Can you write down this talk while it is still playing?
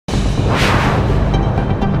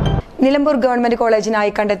Nilambur government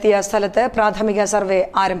കോളേജിനായി കണ്ടെത്തിയ സ്ഥലത്ത് പ്രാഥമിക സർവേ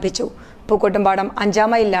ആരംഭിച്ചു. പൂക്കോട്ടുംപാടം 5-ാം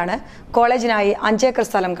മൈലിലാണ് കോളേജിനായി 5 ഏക്കർ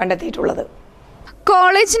സ്ഥലം കണ്ടെത്തിയിട്ടുള്ളത്.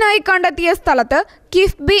 കോളേജിനായി കണ്ടെത്തിയ സ്ഥലത്ത്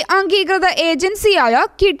കിഫ്ബി അംഗീകൃത ഏജൻസിയായ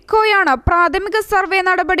കിഡ്കോയാണ് പ്രാഥമിക സർവേ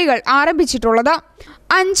നടപടികൾ ആരംഭിച്ചിട്ടുള്ളത്.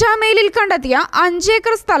 5-ാം മൈലിൽ കണ്ടെത്തിയ 5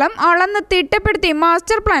 ഏക്കർ സ്ഥലം അളന്ന് തിട്ടപ്പെടുത്തി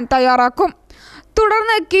മാസ്റ്റർ പ്ലാൻ തയ്യാറാക്കും.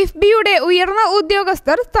 തുടർന്ന് കിഫ്ബിയുടെ ഉയർന്ന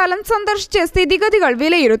ഉദ്യോഗസ്ഥർ സ്ഥലം സന്ദർശിച്ച് സ്ഥിതിഗതികൾ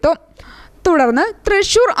വിലയിരുത്തും. തുടർന്ന്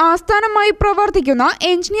തൃശൂർ ആസ്ഥാനമായി പ്രവർത്തിക്കുന്ന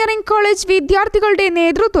എഞ്ചിനീയറിംഗ് കോളേജ് വിദ്യാർത്ഥികളുടെ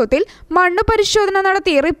നേതൃത്വത്തിൽ മണ്ണ് പരിശോധന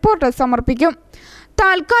നടത്തി റിപ്പോർട്ട് സമർപ്പിക്കും.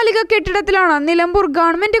 താൽക്കാലിക കെട്ടിടത്തിലാണ് നിലമ്പൂർ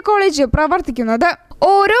ഗവൺമെന്റ് കോളേജ് പ്രവർത്തിക്കുന്നത്.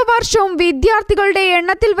 ഓരോ വർഷവും വിദ്യാർത്ഥികളുടെ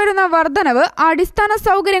എണ്ണത്തിൽ വരുന്ന വർധനവ് അടിസ്ഥാന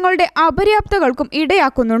സൗകര്യങ്ങളുടെ അപര്യാപ്തതകൾക്കും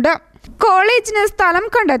ഇടയാക്കുന്നുണ്ട്. കോളേജിന് സ്ഥലം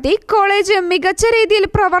കണ്ടെത്തി കോളേജ് മികച്ച രീതിയിൽ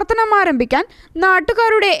പ്രവർത്തനം ആരംഭിക്കാൻ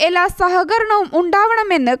നാട്ടുകാരുടെ എല്ലാ സഹകരണവും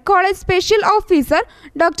ഉണ്ടാവണമെന്ന് college special officer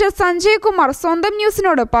doctor Sanjay Kumar സ്വന്തം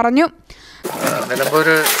ന്യൂസിനോട് പറഞ്ഞു. നിലമ്പൂർ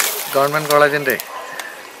ഗവൺമെന്റ് കോളേജിന്റെ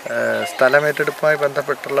സ്ഥലമേറ്റെടുപ്പുമായി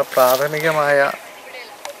ബന്ധപ്പെട്ടുള്ള പ്രാഥമികമായ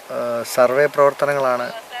സർവേ പ്രവർത്തനങ്ങളാണ്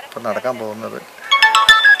ഇപ്പോൾ നടക്കാൻ പോകുന്നത്.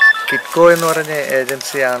 കിഡ്കോ എന്ന് പറഞ്ഞ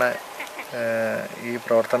ഏജൻസിയാണ് ഈ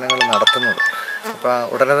പ്രവർത്തനങ്ങൾ നടത്തുന്നത്. അപ്പോൾ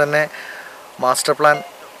ഉടനെ തന്നെ മാസ്റ്റർ പ്ലാൻ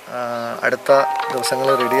അടുത്ത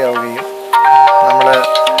ദിവസങ്ങളിൽ റെഡിയാവുകയും നമ്മൾ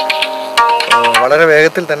വളരെ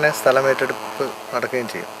വേഗത്തിൽ തന്നെ സ്ഥലമേറ്റെടുപ്പ് നടക്കുകയും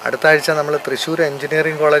ചെയ്യും. അടുത്ത ആഴ്ച നമ്മൾ തൃശ്ശൂർ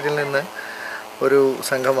എഞ്ചിനീയറിംഗ് കോളേജിൽ നിന്ന് ഒരു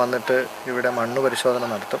സംഘം വന്നിട്ട് ഇവിടെ മണ്ണ് പരിശോധന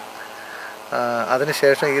നടത്തും.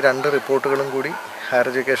 അതിനുശേഷം ഈ 2 റിപ്പോർട്ടുകളും കൂടി ഹയർ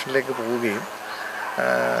എഡ്യൂക്കേഷനിലേക്ക് പോവുകയും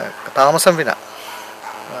താമസം വിന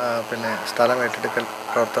സ്ഥലം ഏറ്റെടുക്കൽ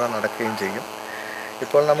പ്രവർത്തനം നടക്കുകയും ചെയ്യും.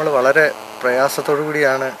 ഇപ്പോൾ നമ്മൾ വളരെ പ്രയാസത്തോടു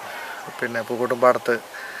കൂടിയാണ് പൂക്കോട്ടുംപാടത്ത്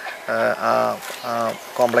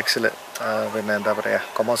കോംപ്ലക്സിൽ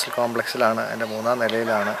കൊമേഴ്സ്യൽ കോംപ്ലക്സിലാണ്, അതിൻ്റെ 3-ാം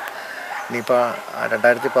നിലയിലാണ്. ഇനിയിപ്പോൾ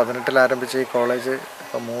 2018 ആരംഭിച്ച ഈ കോളേജ്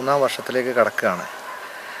ഇപ്പോൾ 3-ാം വർഷത്തിലേക്ക് കടക്കുകയാണ്.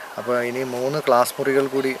 അപ്പോൾ ഇനി 3 ക്ലാസ് മുറികൾ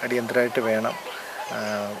കൂടി അടിയന്തരമായിട്ട് വേണം.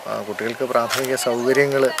 കുട്ടികൾക്ക് പ്രാഥമിക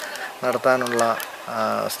സൗകര്യങ്ങൾ നടത്താനുള്ള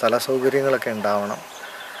സ്ഥല സൗകര്യങ്ങളൊക്കെ ഉണ്ടാവണം.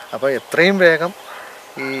 അപ്പോൾ എത്രയും വേഗം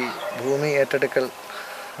ഈ ഭൂമി ഏറ്റെടുക്കൽ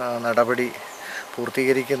നടപടി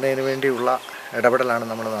പൂർത്തീകരിക്കുന്നതിന് വേണ്ടിയുള്ള ഇടപെടലാണ്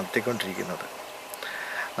നമ്മൾ നടത്തിക്കൊണ്ടിരിക്കുന്നത്.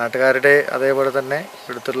 നാട്ടുകാരുടെ അതേപോലെ തന്നെ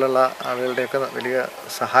അടുത്തുള്ള ആളുകളുടെയൊക്കെ വലിയ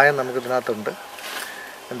സഹായം നമുക്കിതിനകത്തുണ്ട്.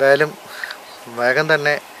 എന്തായാലും വേഗം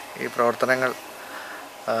തന്നെ ഈ പ്രവർത്തനങ്ങൾ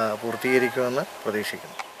പൂർത്തീകരിക്കുമെന്ന്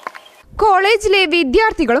പ്രതീക്ഷിക്കുന്നു. കോളേജിലെ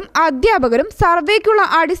വിദ്യാർത്ഥികളും അധ്യാപകരും സർവേക്കുള്ള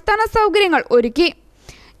അടിസ്ഥാന സൗകര്യങ്ങൾ ഒരുക്കി.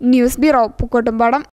 News bureau, Pookkottumpadam.